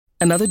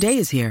Another day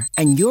is here,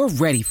 and you're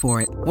ready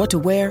for it. What to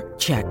wear?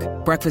 Check.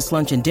 Breakfast,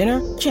 lunch, and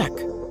dinner? Check.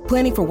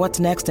 Planning for what's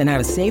next and how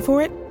to save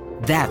for it?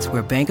 That's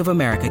where Bank of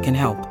America can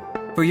help.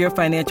 For your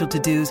financial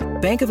to-dos,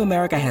 Bank of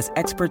America has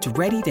experts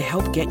ready to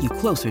help get you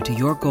closer to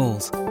your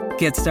goals.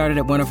 Get started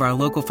at one of our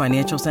local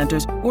financial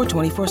centers or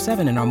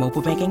 24/7 in our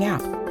mobile banking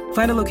app.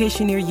 Find a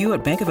location near you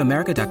at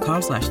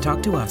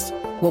bankofamerica.com/talktous.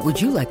 What would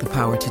you like the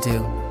power to do?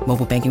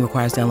 Mobile banking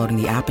requires downloading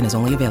the app and is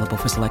only available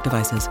for select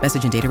devices.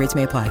 Message and data rates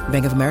may apply.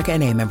 Bank of America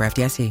N.A., member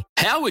FDIC.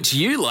 How would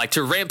you like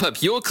to ramp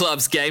up your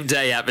club's game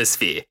day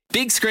atmosphere?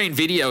 Big Screen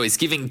Video is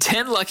giving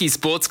 10 lucky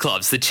sports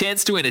clubs the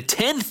chance to win a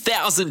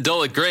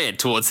 $10,000 grant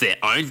towards their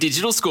own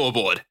digital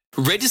scoreboard.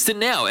 Register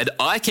now at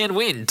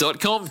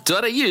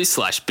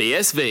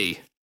iCanWin.com.au/BSV.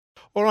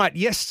 All right,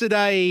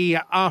 yesterday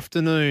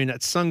afternoon at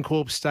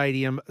Suncorp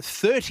Stadium,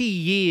 30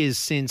 years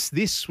since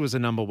this was a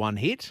number one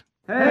hit.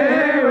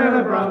 Hey, we're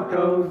the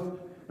Broncos,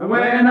 and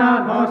we're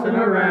not horsing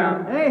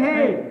around. Hey,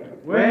 hey,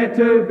 we're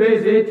too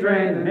busy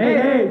training. Hey,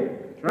 hey,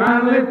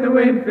 trying to lift the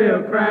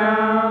Winfield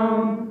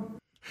crown.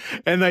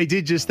 And they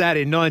did just that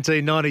in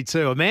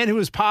 1992. A man who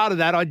was part of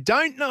that, I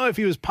don't know if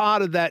he was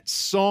part of that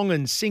song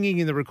and singing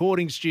in the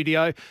recording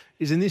studio,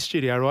 is in this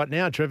studio right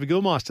now. Trevor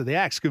Gillmeister, the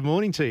Axe, good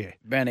morning to you.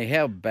 Benny,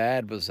 how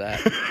bad was that?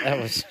 That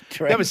was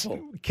dreadful. That was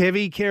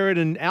Kevy, Kerrod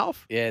and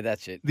Alf? Yeah,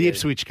 that's it. The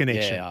Ipswich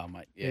connection. Yeah,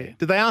 mate, yeah.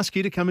 Did they ask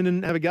you to come in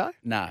and have a go?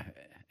 No,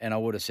 and I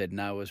would have said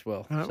no as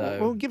well.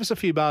 Well, give us a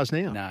few bars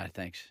now. No,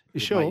 thanks. You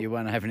sure? Mate, you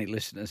won't have any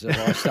listeners if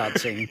I start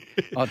singing.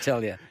 I'll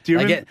tell you. Do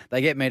you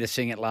they get me to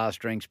sing at last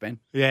drinks, Ben.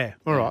 Yeah,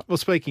 all right. Well,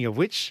 speaking of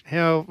which,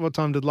 what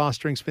time did last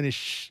drinks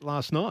finish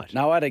last night?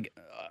 No, I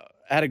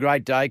had a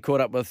great day. Caught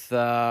up with. See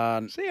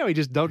how he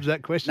just dodged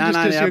that question? No,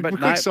 a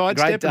quick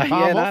sidestep and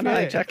palm off. No,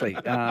 exactly.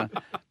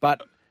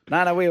 But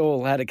no, we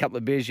all had a couple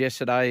of beers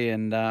yesterday,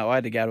 and I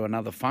had to go to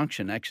another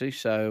function actually.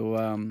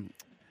 So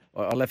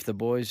I left the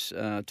boys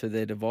to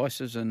their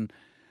devices, and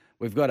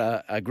we've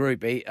got a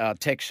group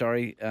text,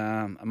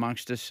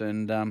 amongst us,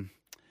 and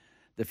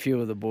the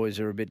few of the boys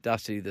are a bit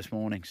dusty this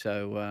morning.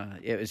 So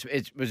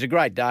it was a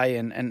great day,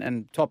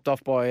 and topped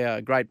off by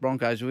a great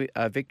Broncos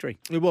victory.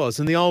 It was,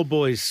 and the old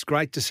boys,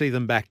 great to see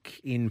them back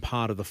in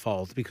part of the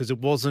fold, because it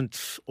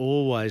wasn't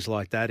always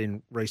like that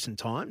in recent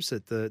times,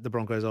 that the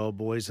Broncos old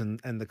boys and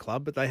the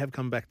club, but they have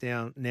come back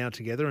down now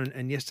together,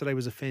 and yesterday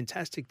was a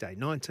fantastic day.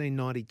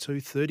 1992,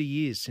 30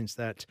 years since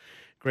that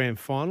grand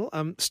final.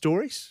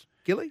 Stories,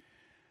 Gilly?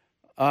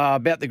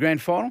 About the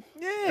grand final?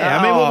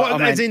 Yeah.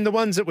 As in the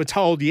ones that were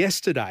told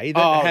yesterday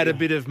that had a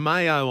bit of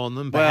mayo on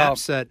them,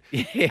 perhaps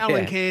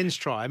Alan Cairns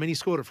try. I mean, he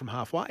scored it from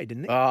halfway,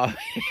 didn't he? Well,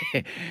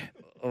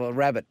 a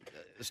rabbit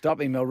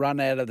stopped him or run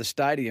out of the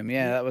stadium.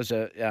 Yeah, that was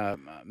a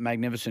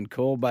magnificent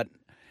call. But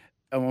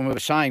when we were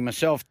saying,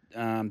 myself,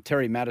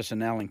 Terry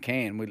Madison, Alan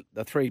Cairn,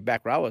 the three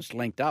back rowers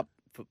linked up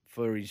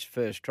for his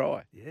first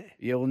try. Yeah.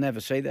 You'll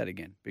never see that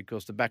again,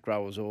 because the back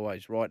row was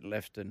always right,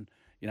 left, and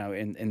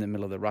in the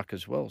middle of the ruck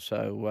as well.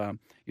 So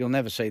you'll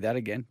never see that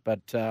again.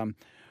 But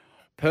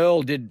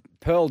Pearl did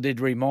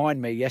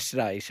remind me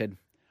yesterday. He said,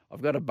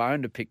 "I've got a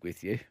bone to pick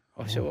with you."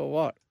 I said, "Well,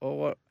 what? Well,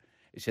 what?"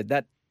 He said,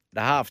 "That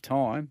the half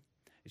time."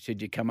 He said,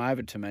 "You come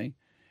over to me,"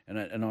 and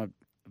I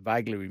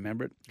vaguely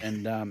remember it.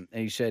 And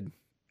he said,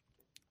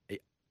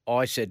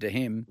 I said to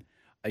him,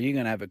 "Are you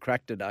going to have a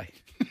crack today?"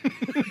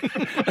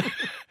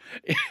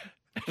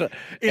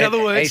 In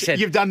other words, said,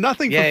 you've done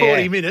nothing for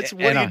 40 minutes.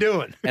 What are you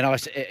doing? And I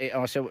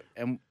said,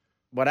 and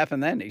what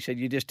happened then? He said,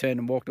 "You just turned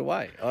and walked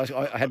away." I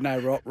had no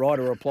right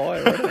to reply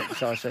or anything.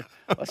 So I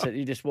said,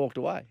 "You just walked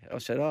away." I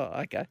said, "Oh,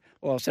 okay."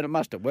 Well, I said, "It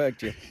must have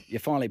worked. You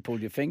finally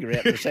pulled your finger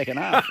out in the second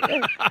half."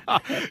 Yeah.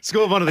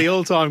 Scored one of the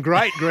all-time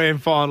great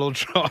grand final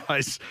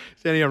tries.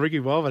 Standing on Ricky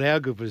Bobbin, how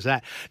good was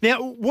that?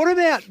 Now, what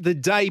about the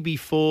day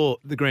before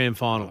the grand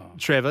final,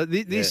 Trevor?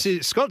 This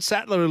is Scott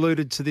Sattler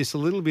alluded to this a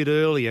little bit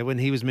earlier when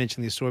he was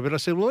mentioning this story, but I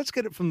said, well, let's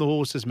get it from the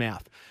horse's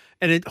mouth.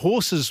 And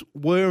horses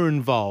were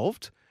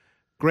involved.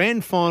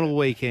 Grand final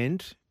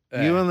weekend,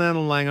 you and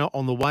Alan Langer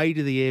on the way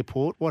to the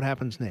airport. What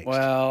happens next?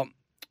 Well,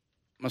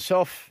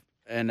 myself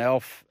and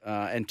Alf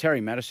and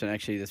Terry Madison,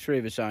 actually, the three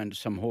of us owned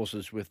some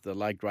horses with the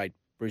late, great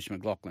Bruce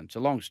McLaughlin. It's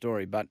a long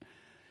story,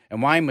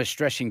 and Wayne was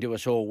stressing to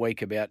us all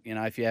week about,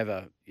 if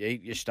you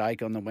eat your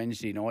steak on the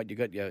Wednesday night, you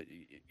got your,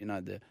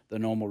 the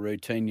normal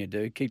routine you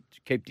do. Keep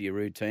to your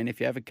routine.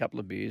 If you have a couple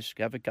of beers,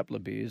 have a couple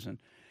of beers. And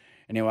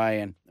anyway,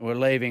 and we're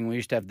leaving. We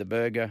used to have the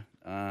burger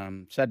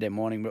Saturday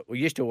morning, but we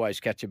used to always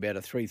catch about a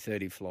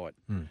 3:30 flight.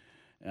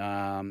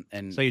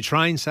 And so you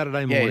train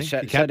Saturday morning,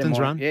 your captain's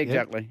run? Yeah,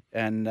 exactly.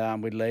 And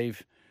we'd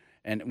leave,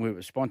 and we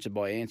were sponsored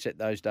by Ansett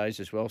those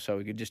days as well, so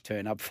we could just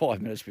turn up 5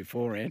 minutes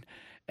beforehand,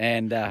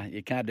 and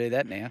you can't do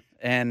that now.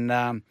 And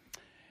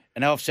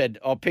Alf said,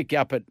 "I'll pick you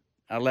up at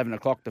 11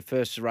 o'clock. The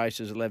first race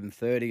is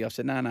 11:30. I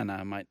said, no,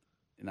 mate.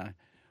 I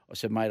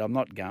said, "Mate, I'm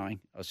not going."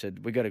 I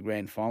said, "We got a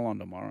grand final on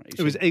tomorrow." He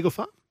said, was Eagle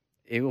Farm?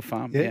 Eagle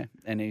Farm, yeah.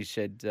 And he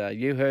said,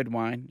 "You heard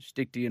Wayne,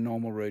 stick to your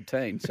normal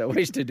routine." So we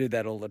used to do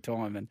that all the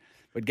time, and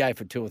we'd go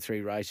for 2 or 3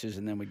 races,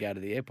 and then we'd go to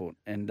the airport.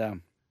 And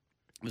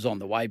it was on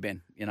the way,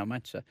 Ben,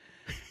 mate. So,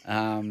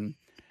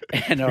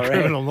 And I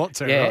criminal not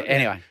to, yeah, right?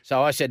 anyway.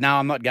 So I said, no,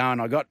 I'm not going.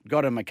 I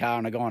got in my car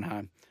and I gone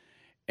home.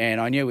 And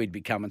I knew he'd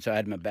be coming, so I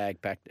had my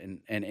bag packed.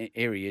 And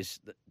here he is,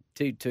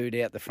 toot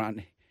out the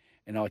front.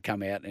 And I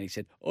come out and he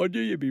said, I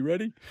knew you'd be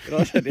ready. And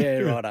I said, yeah,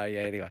 righto,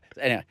 yeah,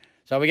 anyway.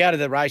 So we go to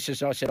the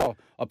races. I said,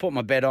 I put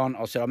my bet on.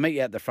 I said, I'll meet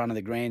you at the front of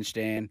the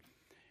grandstand.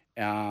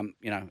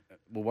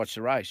 We'll watch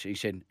the race. He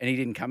said, and he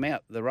didn't come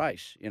out the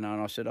race, and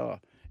I said,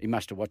 he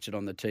must have watched it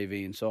on the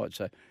TV inside.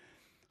 So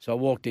I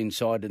walked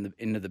inside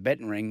into the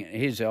betting ring.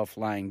 Here's Alf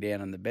laying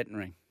down in the betting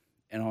ring.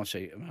 And I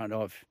see, mate,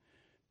 I've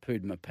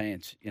pooed my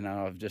pants.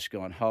 I've just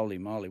gone, holy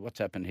moly, what's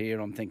happened here?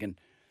 I'm thinking,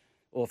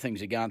 all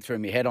things are going through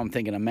my head. I'm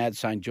thinking a mad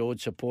St.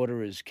 George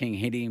supporter as King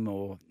hit him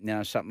or,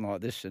 something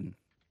like this. And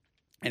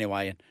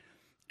anyway,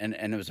 and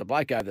there was a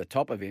bloke over the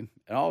top of him,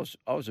 and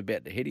I was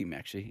about to hit him,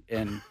 actually.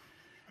 And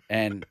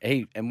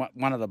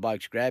one of the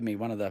blokes grabbed me,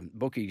 one of the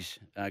bookies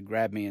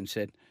grabbed me and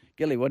said,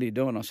 Gilly, what are you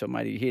doing? I said,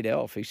 mate, he hit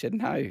Alf. He said,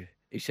 no.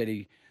 He said,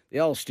 the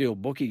old steel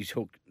bookies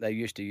hook they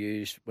used to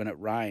use when it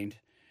rained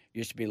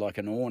used to be like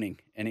an awning.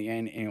 And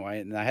anyway,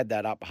 and they had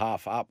that up,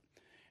 half up.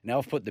 And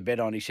Alf put the bet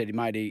on. He said,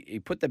 mate, he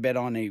put the bet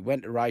on. He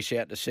went to race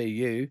out to see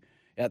you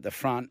out the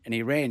front, and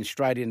he ran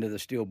straight into the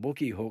steel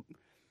bookie hook.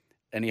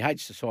 And he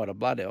hates the sight of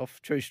blood,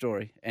 Alf. True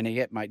story. And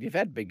mate, you've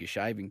had bigger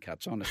shaving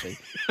cuts, honestly,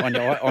 on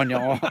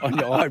your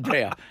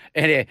eyebrow.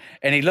 And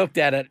he looked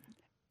at it,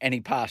 and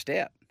he passed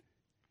out.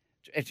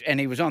 And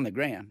he was on the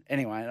ground.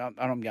 Anyway,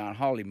 I'm going,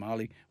 holy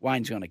moly,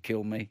 Wayne's going to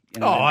kill me.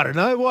 I don't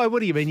know. Why?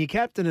 What do you mean? Your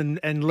captain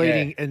and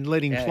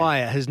leading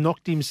player has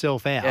knocked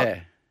himself out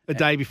a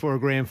day before a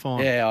grand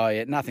final.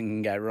 Yeah, nothing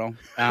can go wrong.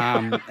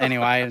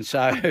 Anyway, and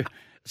so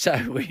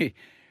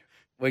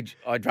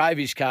I drove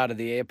his car to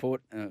the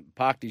airport,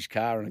 parked his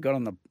car, and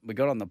we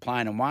got on the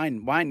plane.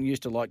 And Wayne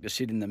used to like to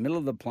sit in the middle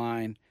of the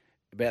plane,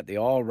 about the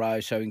aisle row,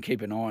 so he can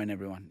keep an eye on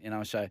everyone.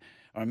 So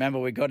I remember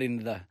we got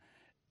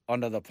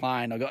onto the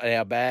plane. I got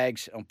our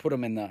bags and put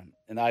them in the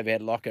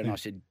overhead locker, and I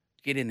said,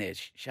 "Get in there,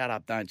 shut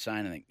up, don't say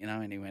anything."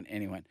 And he went,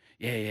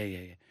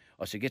 yeah.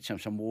 I said, "Get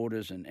some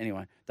waters," and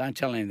anyway, don't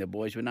tell any of the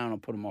boys. We know I'll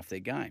put them off their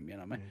game. You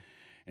know what I mean?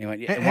 And he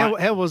went, yeah.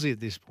 How was he at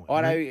this point?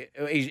 I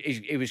know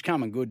he was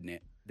coming good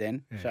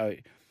then. Yeah. So,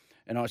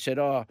 and I said,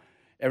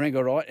 everything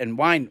all right? And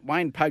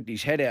Wayne poked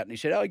his head out and he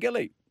said, "Oh,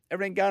 Gilly,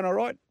 everything going all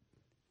right?"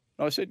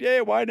 And I said,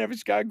 "Yeah, Wayne,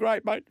 everything's going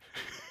great, mate."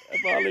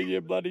 If only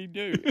you bloody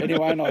knew.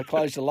 Anyway, and I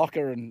closed the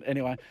locker and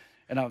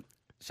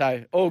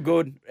so all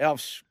good.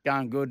 Alf's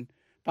going good.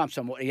 Pumped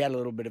some water. He had a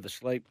little bit of a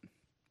sleep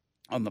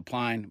on the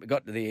plane. We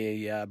got to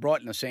the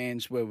Brighton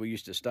Sands where we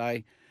used to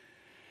stay.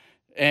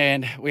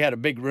 And we had a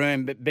big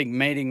room, big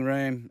meeting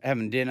room,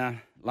 having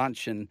dinner. And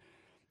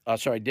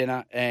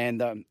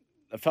the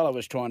fellow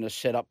was trying to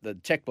set up, the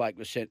tech bloke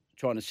was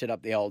trying to set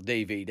up the old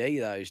DVD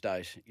those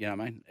days, you know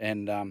what I mean,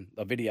 and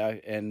a video.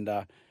 And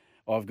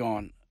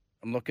I'm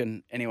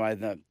looking, anyway,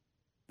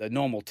 the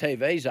normal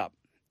TV's up.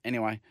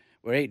 Anyway,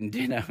 we're eating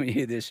dinner. We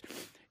hear this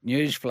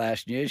news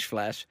flash.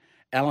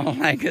 Alan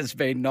Langer's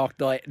been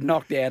knocked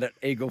out at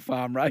Eagle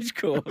Farm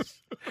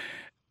Racecourse.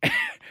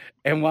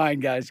 And Wayne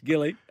goes,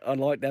 "Gilly, I'd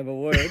like to have a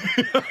word."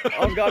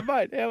 I'm going,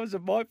 "Mate, how was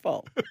it my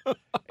fault?"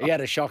 He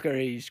had a shocker.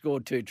 He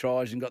scored 2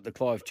 tries and got the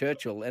Clive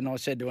Churchill. And I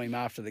said to him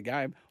after the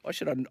game, I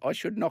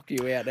should knock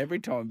you out every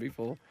time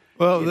before.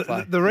 Well,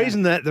 the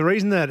reason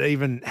that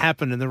even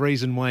happened, and the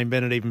reason Wayne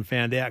Bennett even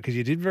found out, because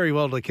you did very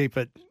well to keep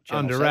it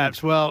under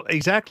wraps. Well,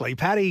 exactly.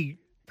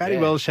 Paddy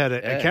Welsh had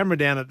a camera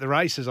down at the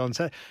races on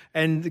Saturday,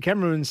 and the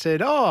cameraman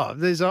said,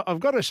 I've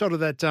got a shot of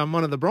that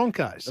one of the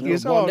Broncos. The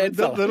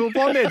little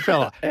blonde-haired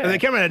fella. And the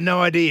cameraman had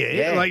no idea.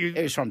 Yeah,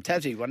 he was from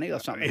Tassie, wasn't he, or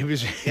something? He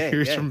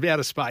was from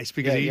outer space,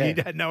 because he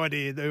had no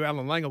idea who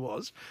Alan Langer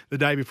was the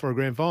day before a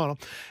grand final.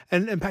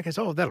 And Pat goes,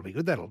 that'll be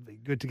good. That'll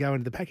be good to go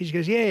into the package. He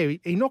goes,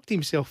 he knocked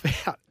himself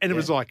out. And it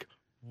was like,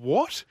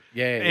 what?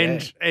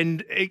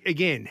 And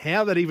again,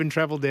 how that even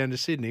travelled down to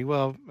Sydney,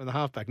 well, the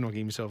halfback knocking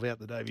himself out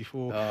the day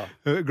before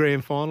the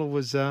grand final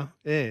was,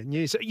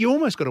 news. So you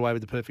almost got away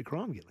with the perfect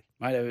crime, Gilly.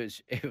 Mate,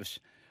 it was.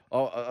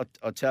 I'll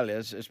tell you,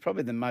 it's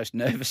probably the most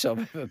nervous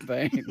I've ever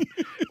been.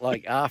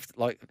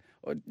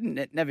 I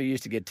never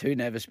used to get too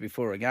nervous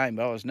before a game,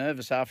 but I was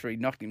nervous after he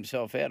knocked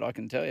himself out, I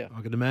can tell you.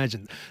 I can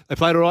imagine. They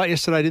played all right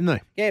yesterday, didn't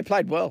they? Yeah,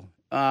 played well.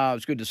 It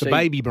was good to see. The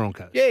baby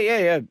Broncos.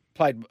 Yeah.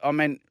 Played,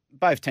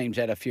 both teams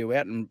had a few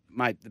out, and,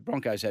 mate, the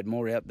Broncos had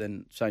more out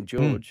than St.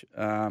 George.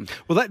 Well,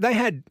 they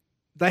had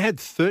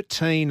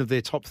 13 of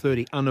their top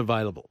 30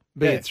 unavailable,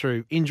 be it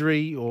through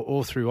injury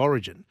or through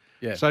origin.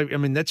 Yeah. So,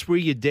 that's where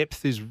your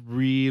depth is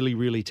really,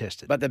 really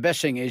tested. But the best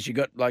thing is you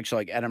got blokes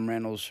like Adam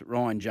Reynolds,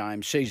 Ryan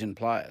James, seasoned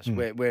players,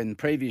 where in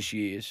previous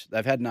years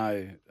they've had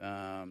no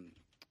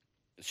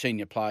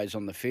senior players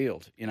on the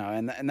field,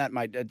 and that,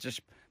 mate, it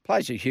just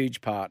plays a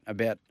huge part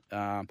about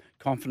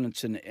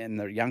confidence in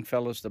the young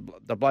fellas.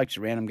 The blokes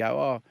around them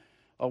go,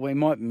 we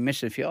might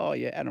miss a few.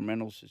 Adam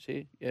Reynolds is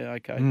here. Yeah,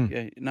 okay.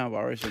 Yeah, no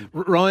worries. And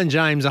Ryan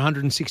James,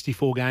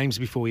 164 games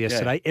before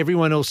yesterday. Yeah.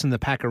 Everyone else in the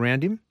pack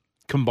around him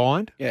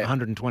combined,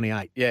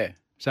 128. Yeah.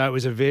 So it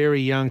was a very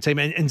young team.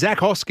 And Zach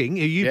Hosking,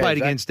 who you played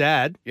against,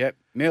 Dad. Yep.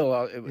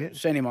 Mill,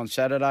 seen him on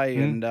Saturday,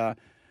 and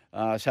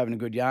I was having a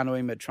good yarn to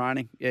him at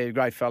training. Yeah,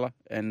 great fella.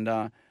 And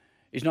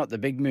he's not the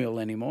big mule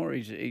anymore.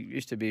 He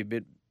used to be a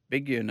bit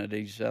big unit.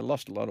 He's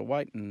lost a lot of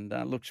weight and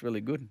looks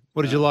really good.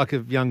 What did you like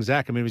of young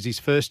Zach? I mean, it was his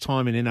first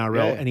time in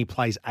NRL and he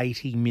plays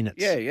 80 minutes.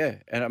 Yeah.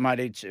 And,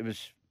 mate, it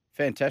was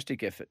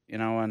fantastic effort,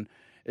 and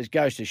it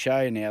goes to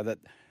show you now that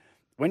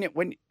when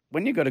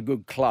you've got a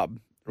good club,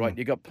 right,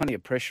 you've got plenty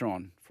of pressure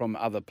on from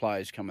other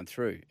players coming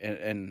through.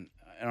 And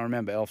I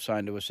remember Alf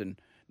saying to us in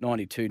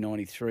 92,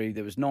 93,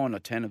 there was 9 or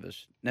 10 of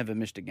us never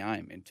missed a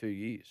game in 2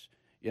 years.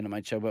 You know what I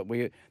mean? So, but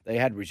they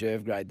had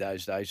reserve grade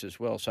those days as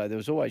well. So there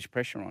was always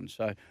pressure on.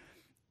 So,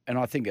 and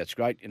I think that's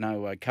great.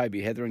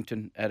 Kobe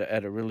Hetherington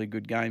had a really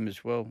good game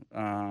as well.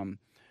 I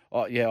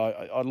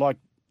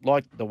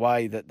like the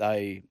way that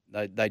they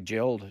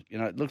gelled.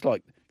 It looked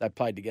like they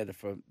played together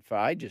for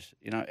ages.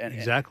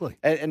 Exactly.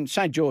 And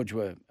St. George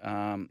were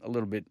a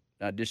little bit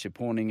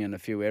disappointing in a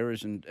few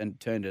errors and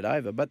turned it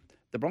over, but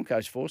the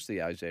Broncos forced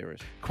those errors.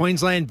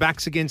 Queensland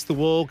backs against the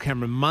wall.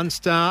 Cameron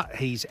Munster,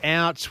 he's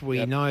out.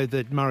 We know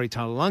that Murray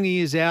Taulagi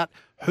is out.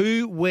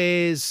 Who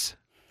wears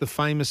the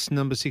famous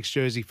number 6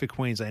 jersey for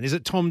Queensland? Is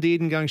it Tom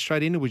Dearden going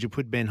straight in, or would you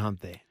put Ben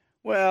Hunt there?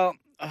 Well,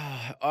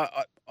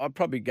 I'd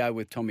probably go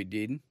with Tommy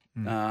Dearden.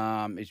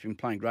 He's been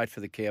playing great for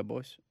the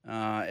Cowboys.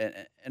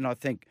 And I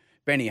think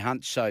Benny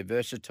Hunt's so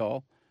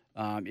versatile.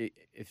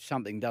 If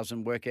something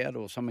doesn't work out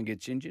or someone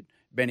gets injured,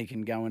 Benny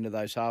can go into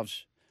those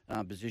halves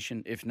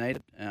position if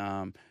needed.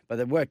 But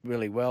they worked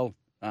really well.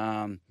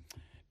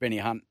 Benny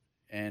Hunt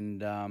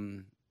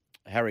and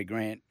Harry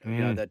Grant,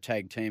 that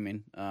tag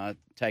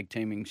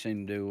teaming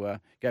seemed to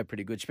go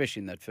pretty good, especially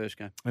in that first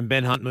game. And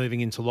Ben Hunt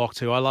moving into lock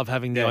too. I love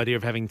having the idea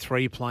of having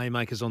 3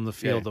 playmakers on the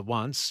field at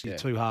once. Your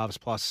 2 halves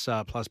plus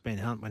Ben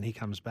Hunt when he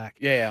comes back.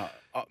 Yeah,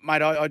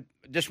 mate. I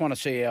just want to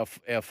see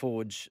our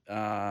forwards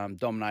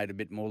dominate a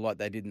bit more like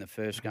they did in the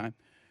first game.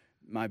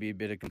 Maybe a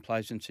bit of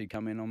complacency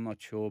come in. I'm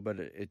not sure, but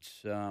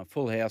it's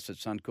full house at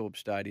Suncorp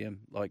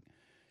Stadium. Like,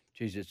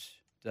 geez, it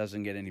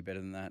doesn't get any better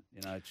than that.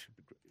 It's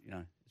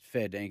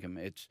fair dinkum.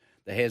 It's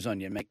the hairs on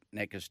your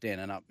neck are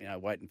standing up,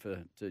 waiting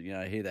to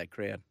hear that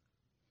crowd.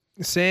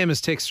 Sam has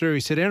texted through.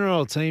 He said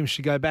NRL teams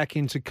should go back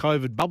into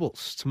COVID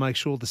bubbles to make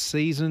sure the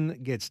season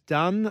gets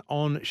done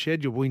on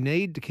schedule. We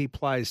need to keep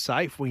players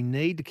safe. We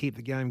need to keep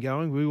the game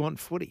going. We want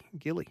footy.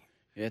 Gilly.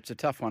 Yeah, it's a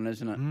tough one,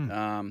 isn't it?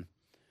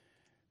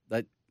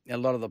 A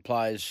lot of the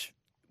players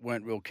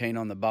weren't real keen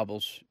on the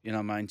bubbles,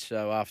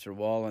 so after a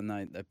while, and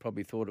they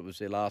probably thought it was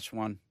their last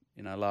one,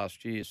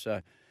 last year.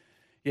 So,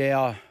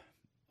 yeah,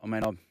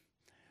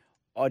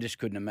 I just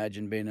couldn't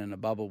imagine being in a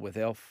bubble with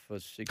Elf for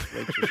 6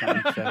 weeks or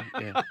something. So,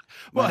 yeah.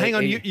 Well, hang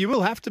on. You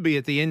will have to be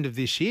at the end of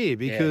this year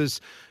because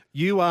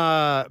you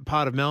are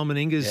part of Mal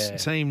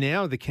Meninga's team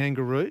now, the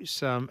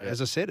Kangaroos.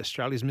 As I said,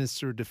 Australia's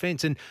Minister of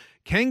Defence. And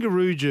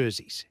Kangaroo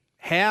jerseys,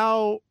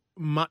 how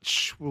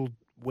much will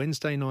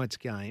Wednesday night's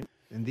game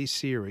and this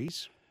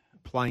series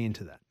play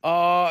into that?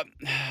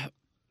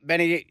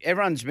 Benny,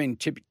 everyone's been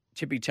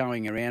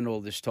tippy-toeing around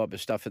all this type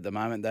of stuff at the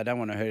moment. They don't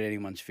want to hurt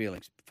anyone's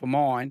feelings. For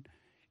mine,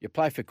 you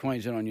play for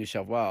Queensland or New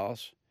South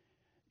Wales,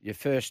 your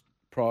first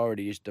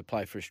priority is to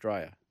play for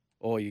Australia.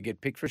 Or you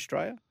get picked for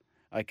Australia,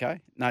 okay?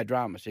 No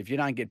dramas. If you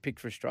don't get picked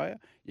for Australia,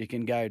 you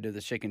can go to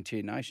the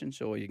second-tier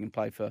nations or you can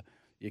play for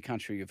your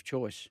country of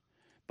choice.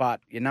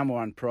 But your number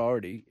one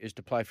priority is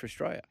to play for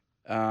Australia.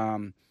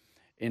 And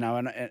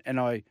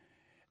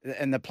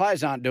the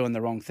players aren't doing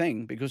the wrong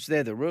thing because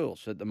they're the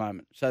rules at the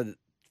moment. So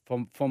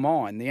for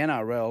mine, the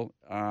NRL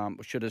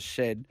should have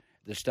said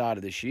at the start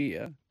of this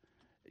year,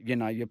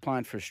 you're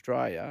playing for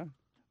Australia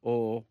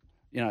or,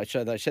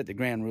 so they set the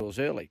ground rules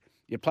early.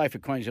 You play for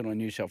Queensland or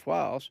New South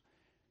Wales,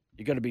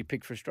 you've got to be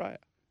picked for Australia.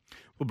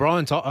 Well,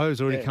 Brian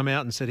To'o's already come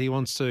out and said he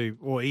wants to,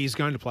 or he's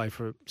going to play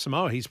for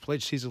Samoa. He's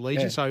pledged his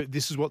allegiance. So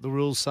this is what the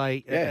rules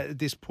say at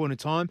this point in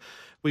time.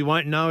 We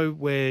won't know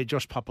where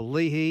Josh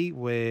Papali'i,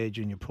 where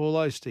Junior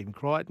Paulo, Stephen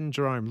Crichton,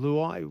 Jerome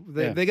Luai,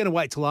 they're going to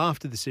wait till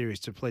after the series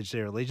to pledge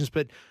their allegiance.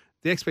 But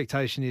the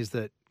expectation is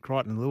that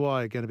Crichton and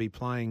Luai are going to be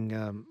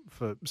playing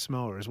for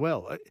Samoa as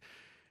well.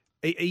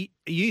 Are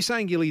you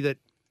saying, Gilly, that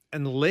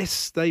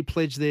unless they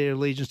pledge their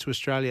allegiance to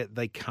Australia,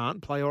 they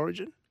can't play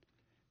Origin?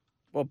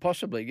 Well,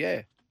 possibly,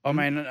 yeah. I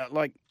mean, I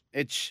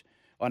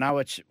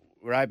know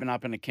we're opening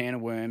up in a can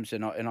of worms,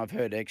 and I've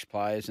heard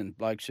ex-players and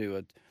blokes who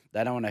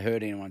they don't want to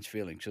hurt anyone's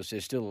feelings because they're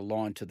still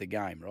aligned to the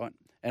game, right?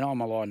 And I'm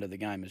aligned to the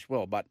game as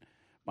well. But,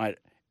 mate,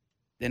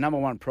 their number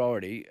one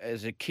priority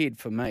as a kid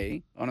for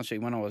me, honestly,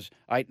 when I was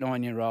 8,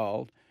 9 year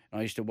old, and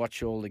I used to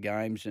watch all the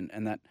games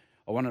and that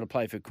I wanted to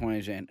play for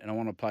Queensland and I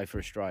want to play for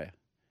Australia.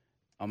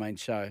 I mean,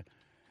 so,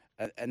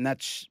 and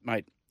that's,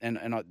 mate,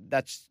 and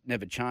that's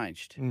never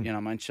changed. You know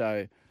what I mean?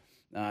 So,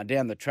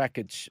 down the track,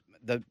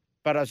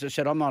 but as I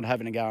said, I'm not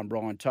having to go on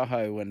Brian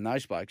Toho and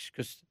those blokes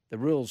because the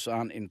rules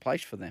aren't in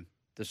place for them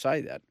to say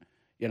that.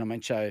 You know what I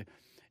mean? So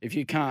if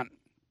you can't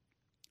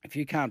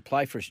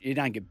play you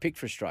don't get picked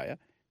for Australia,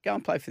 go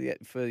and play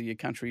for your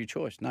country of your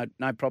choice.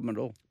 No problem at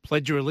all.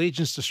 Pledge your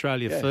allegiance to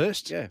Australia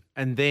first,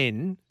 and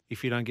then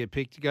if you don't get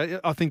picked, you go.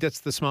 I think that's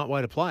the smart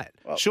way to play it.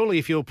 Well, surely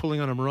if you're pulling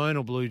on a maroon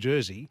or blue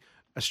jersey,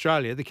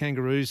 Australia, the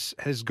Kangaroos,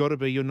 has got to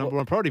be your number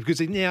one priority because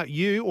now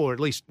you, or at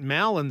least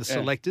Mal and the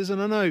selectors,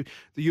 and I know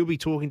that you'll be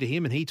talking to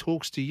him and he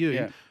talks to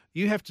you,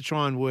 you have to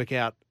try and work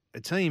out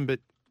a team, but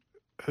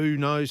who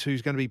knows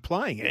who's going to be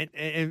playing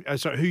and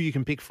sorry, who you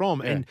can pick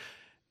from. And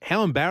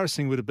how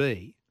embarrassing would it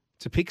be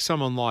to pick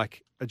someone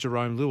like a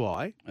Jerome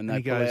Luai and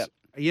he goes,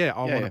 I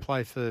want to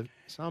play for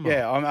Samoa.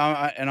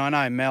 Yeah, and I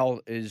know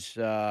Mel is,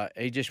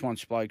 he just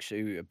wants blokes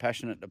who are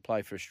passionate to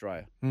play for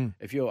Australia.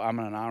 If you're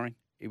umming and ahhing,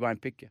 he won't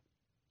pick you.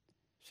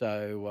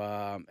 So,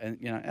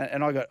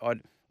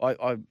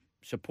 I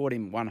support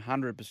him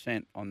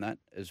 100% on that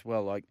as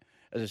well. Like,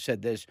 as I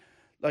said, there's,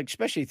 like,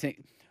 especially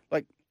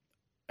like,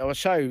 I was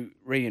so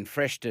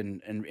refreshed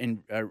and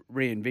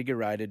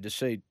reinvigorated to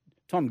see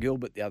Tom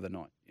Gilbert the other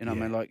night. You know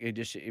what I mean? Like,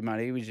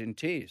 he was in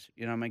tears,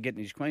 you know what I mean,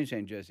 getting his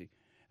Queensland jersey.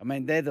 I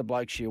mean, they're the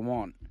blokes you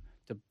want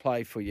to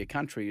play for your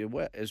country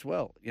as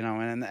well, you know,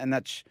 and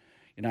that's,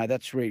 you know,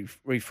 that's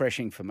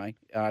refreshing for me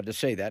to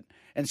see that.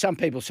 And some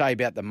people say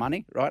about the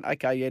money, right?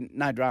 Okay, yeah,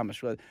 no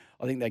dramas. Well,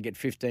 I think they get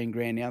 15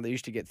 grand now. They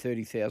used to get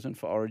 30,000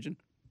 for Origin,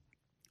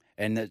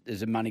 and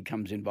there's the money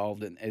comes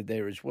involved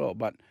there as well.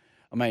 But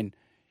I mean,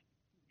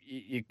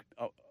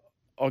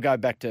 I'll go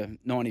back to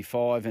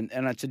 95, and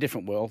it's a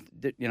different world.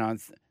 You know,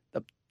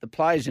 the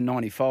players in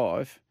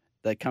 95,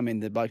 they come in,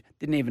 the bloke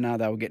didn't even know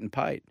they were getting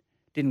paid,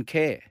 didn't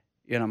care.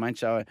 You know what I mean?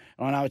 So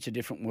I know it's a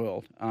different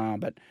world,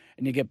 and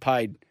you get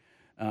paid,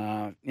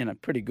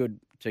 pretty good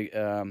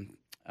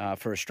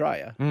for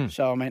Australia.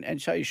 So I mean,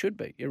 and so you should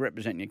be. You're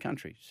representing your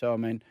country. So I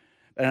mean,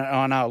 and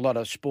I know a lot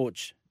of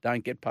sports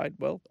don't get paid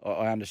well.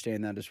 I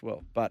understand that as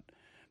well. But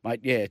mate,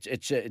 yeah,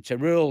 it's a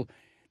real.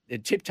 They're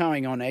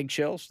tiptoeing on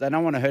eggshells. They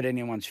don't want to hurt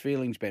anyone's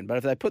feelings, Ben. But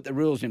if they put the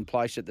rules in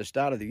place at the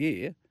start of the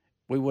year,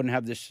 we wouldn't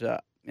have this,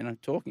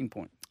 talking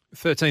point.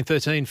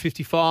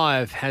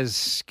 13-13-55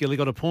 has Gilly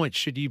got a point.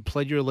 Should you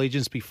pledge your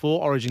allegiance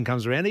before Origin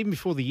comes around, even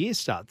before the year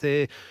starts?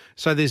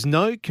 So there's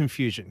no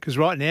confusion because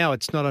right now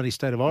it's not only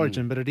State of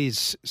Origin, but it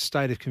is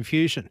State of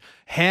Confusion.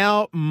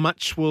 How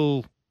much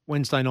will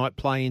Wednesday night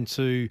play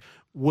into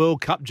World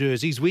Cup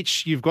jerseys,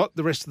 which you've got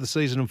the rest of the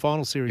season and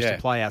final series to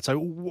play out? So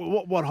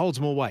what holds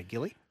more weight,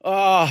 Gilly?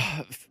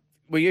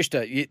 We used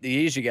to,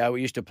 years ago,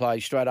 we used to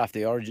play straight after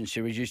the Origin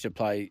series, used to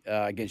play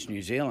against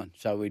New Zealand.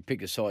 So we'd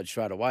pick a side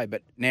straight away.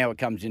 But now it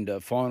comes into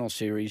final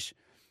series.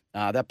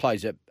 That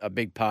plays a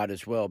big part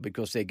as well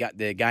because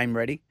they're game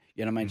ready.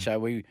 You know what I mean? So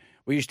we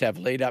used to have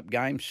lead-up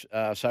games.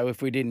 So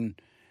if we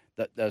didn't,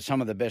 some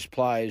of the best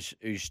players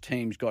whose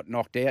teams got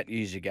knocked out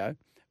years ago,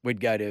 we'd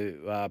go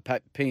to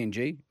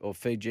PNG or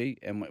Fiji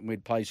and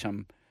we'd play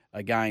some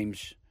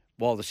games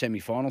while the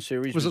semi-final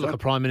series was it like on. a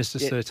Prime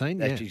Minister's 13?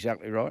 That's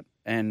exactly right.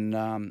 And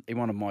he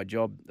wanted my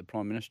job, the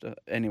Prime Minister.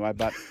 Anyway,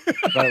 but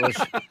it was.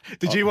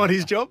 Did you want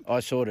his job?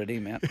 I sorted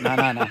him out.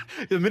 No.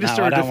 The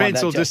Minister of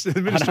Defence will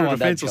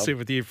sit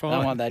with you. Fine. I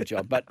don't want that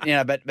job. But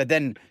but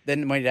then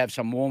we'd have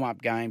some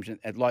warm-up games,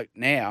 and like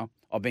now,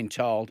 I've been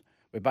told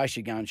we're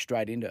basically going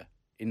straight into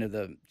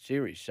the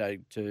series, so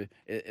to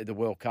the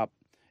World Cup,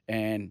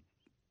 and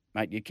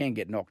mate, you can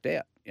get knocked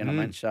out. You know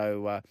what I mean?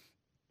 So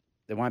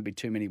there won't be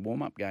too many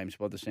warm-up games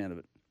by the sound of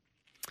it.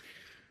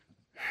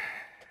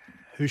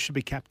 Who should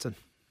be captain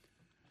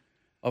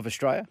of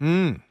Australia?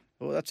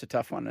 Well, that's a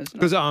tough one, isn't it?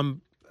 Because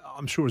I'm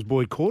sure it was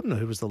Boyd Cordner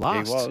who was the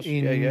last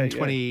in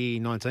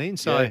 2019.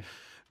 So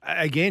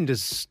again,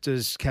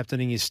 does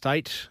captaining your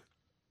state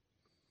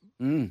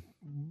pull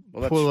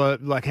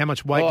how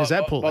much weight does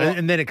that pull?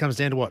 And then it comes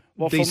down to what,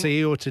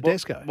 DCE or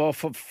Tedesco? Well,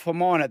 for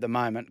mine at the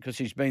moment, because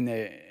he's been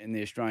there in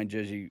the Australian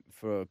jersey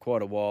for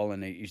quite a while,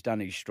 and he's done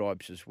his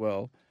stripes as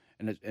well,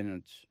 and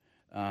it's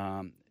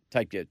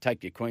take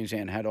your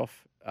Queensland hat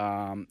off.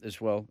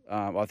 As well.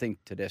 I think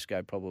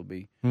Tedesco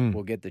probably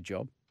will get the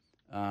job.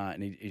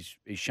 And he's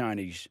shown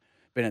he's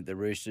been at the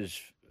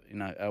Roosters,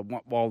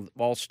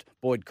 whilst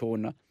Boyd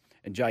Cordner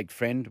and Jake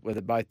Friend were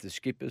both the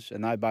skippers,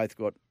 and they both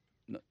got,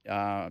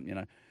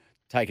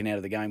 taken out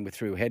of the game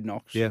through head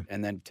knocks. Yeah.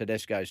 And then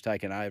Tedesco's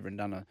taken over and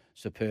done a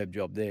superb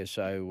job there.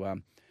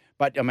 So,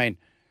 but, I mean,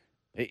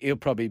 he'll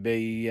probably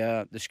be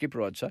the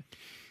skipper, I'd say.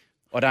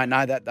 I don't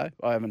know that, though.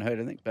 I haven't heard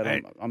anything, but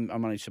I'm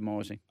only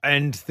surmising.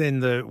 And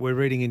then we're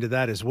reading into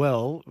that as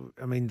well.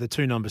 I mean, the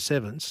two number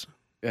sevens.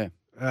 Yeah.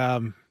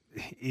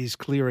 Is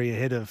Cleary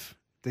ahead of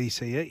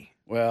DCE?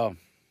 Well,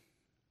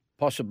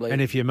 possibly.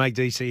 And if you make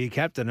DCE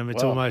captain,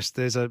 it's almost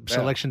there's a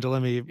selection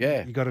dilemma you've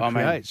got to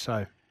create.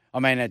 So I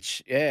mean,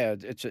 it's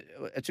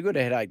a good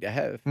headache to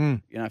have,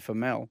 for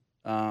Mel.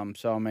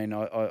 So I mean,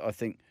 I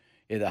think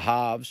the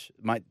halves,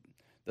 mate,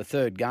 the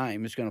third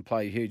game is going to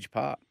play a huge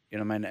part. You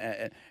know what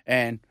I mean?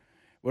 And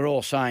we're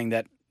all saying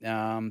that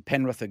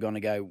Penrith are going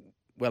to go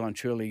well and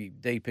truly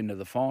deep into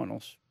the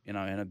finals, and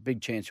a big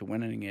chance of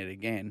winning it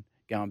again,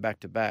 going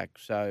back to back.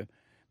 So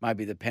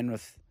maybe the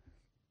Penrith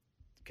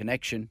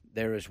connection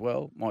there as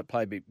well might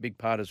play a big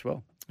part as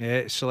well.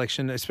 Yeah,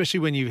 selection, especially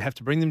when you have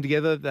to bring them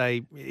together.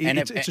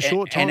 It's a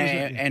short time.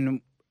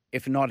 And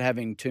if not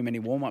having too many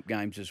warm-up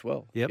games as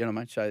well. Yep. You know what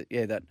I mean?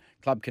 So, that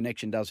club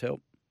connection does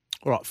help.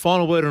 All right,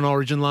 final word on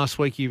Origin. Last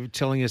week you were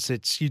telling us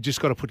you just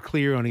got to put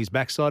Cleary on his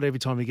backside every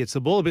time he gets the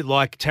ball, a bit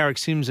like Tarek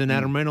Sims and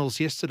Adam Reynolds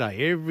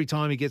yesterday. Every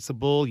time he gets the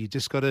ball, you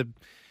just got to...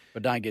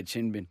 But don't get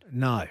sin bin.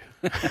 No.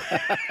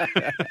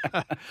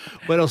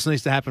 What else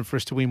needs to happen for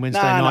us to win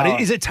Wednesday night? No.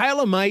 Is it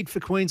tailor-made for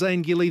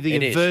Queensland, Gilly? The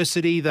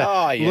adversity,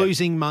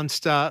 losing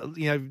Munster,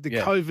 the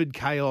COVID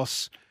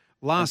chaos,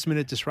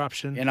 last-minute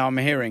disruption. I'm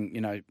hearing,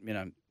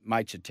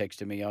 mates are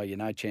texting me,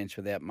 no chance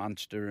without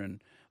Munster,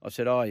 and I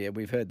said,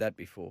 we've heard that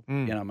before. You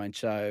know what I mean?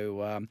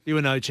 So you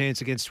were no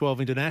chance against 12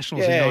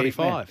 internationals in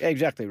 95. Yeah,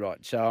 exactly right.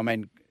 So, I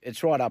mean,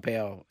 it's right up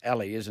our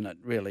alley, isn't it,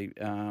 really?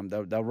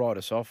 They'll write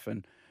us off.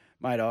 And,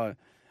 mate,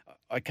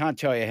 I can't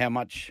tell you how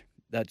much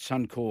that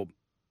Suncorp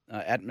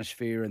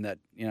atmosphere and that,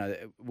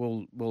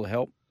 will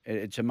help.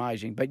 It's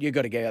amazing. But you've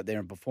got to go out there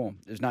and perform.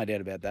 There's no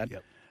doubt about that.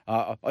 Yep.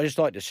 I just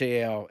like to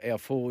see our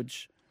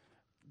forwards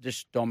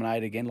just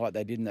dominate again like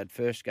they did in that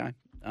first game.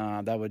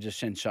 They were just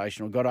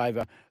sensational. Got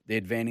over the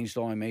advantage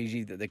line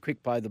easy. The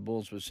quick play of the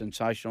balls was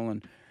sensational.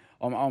 And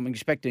I'm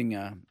expecting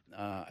a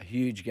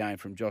huge game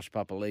from Josh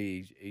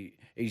Papali'i.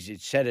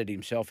 He's said it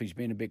himself. He's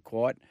been a bit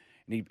quiet.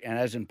 And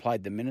hasn't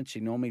played the minutes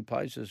he normally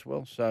plays as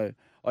well. So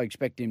I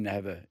expect him to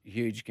have a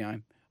huge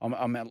game. I'm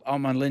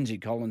a Lindsay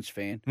Collins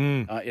fan.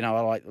 I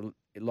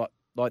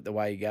like the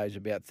way he goes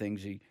about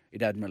things. He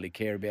doesn't really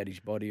care about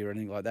his body or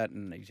anything like that,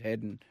 and his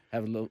head, and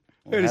have a look.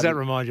 Who does that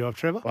remind you of,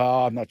 Trevor?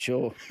 Oh, I'm not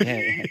sure.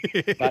 Yeah.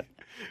 But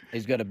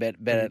he's got a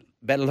better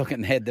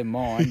looking head than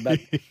mine. But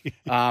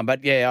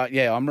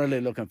I'm really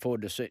looking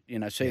forward to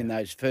seeing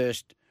those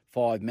first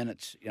 5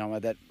 minutes.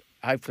 That.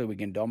 Hopefully we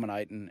can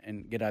dominate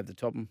and get over the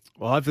top of them.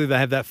 Well, hopefully they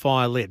have that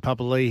fire lit.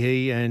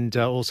 Papali'i and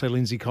also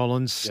Lindsay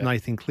Collins,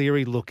 Nathan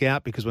Cleary, look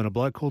out, because when a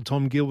bloke called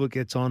Tom Gilbert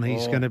gets on,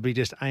 he's going to be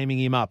just aiming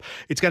him up.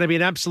 It's going to be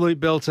an absolute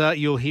belter.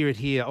 You'll hear it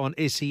here on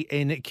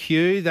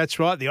SENQ. That's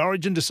right, the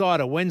Origin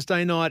Decider,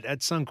 Wednesday night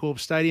at Suncorp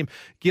Stadium.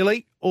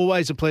 Gilly,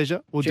 always a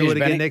pleasure. We'll do it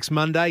again next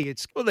Monday.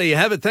 Well, there you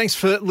have it. Thanks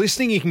for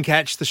listening. You can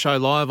catch the show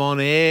live on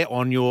air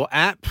on your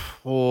app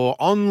or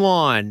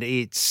online.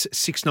 It's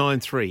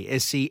 693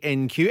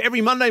 SENQ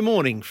every Monday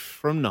morning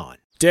from 9.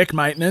 Deck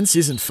maintenance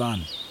isn't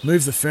fun.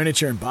 Move the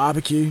furniture and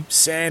barbecue,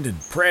 sand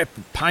and prep,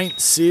 paint,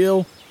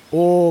 seal,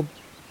 or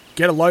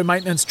get a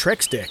low-maintenance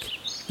Trex deck.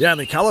 The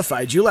only colour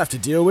fade you'll have to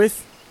deal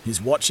with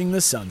is watching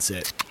the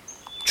sunset.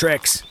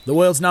 Trex, the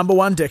world's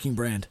 #1 decking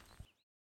brand.